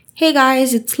Hey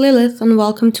guys, it's Lilith and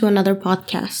welcome to another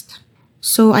podcast.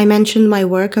 So I mentioned my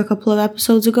work a couple of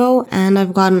episodes ago and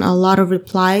I've gotten a lot of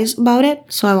replies about it,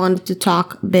 so I wanted to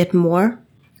talk a bit more.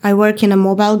 I work in a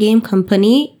mobile game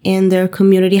company in their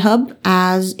community hub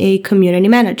as a community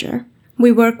manager.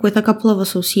 We work with a couple of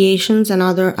associations and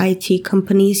other IT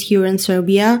companies here in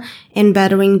Serbia in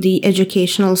bettering the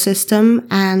educational system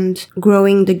and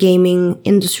growing the gaming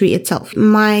industry itself.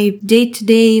 My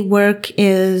day-to-day work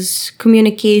is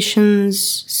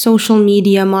communications, social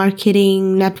media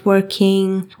marketing,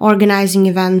 networking, organizing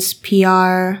events,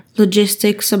 PR,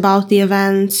 logistics about the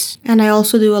events, and I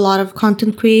also do a lot of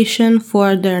content creation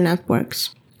for their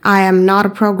networks. I am not a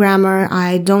programmer,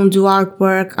 I don't do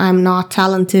artwork, I'm not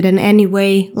talented in any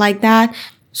way like that.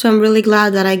 So I'm really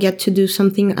glad that I get to do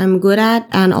something I'm good at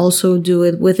and also do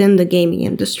it within the gaming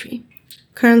industry.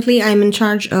 Currently, I'm in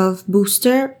charge of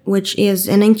Booster, which is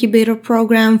an incubator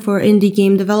program for indie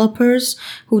game developers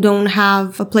who don't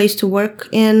have a place to work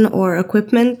in or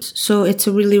equipment. So it's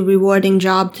a really rewarding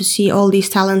job to see all these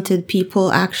talented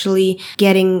people actually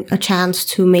getting a chance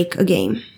to make a game.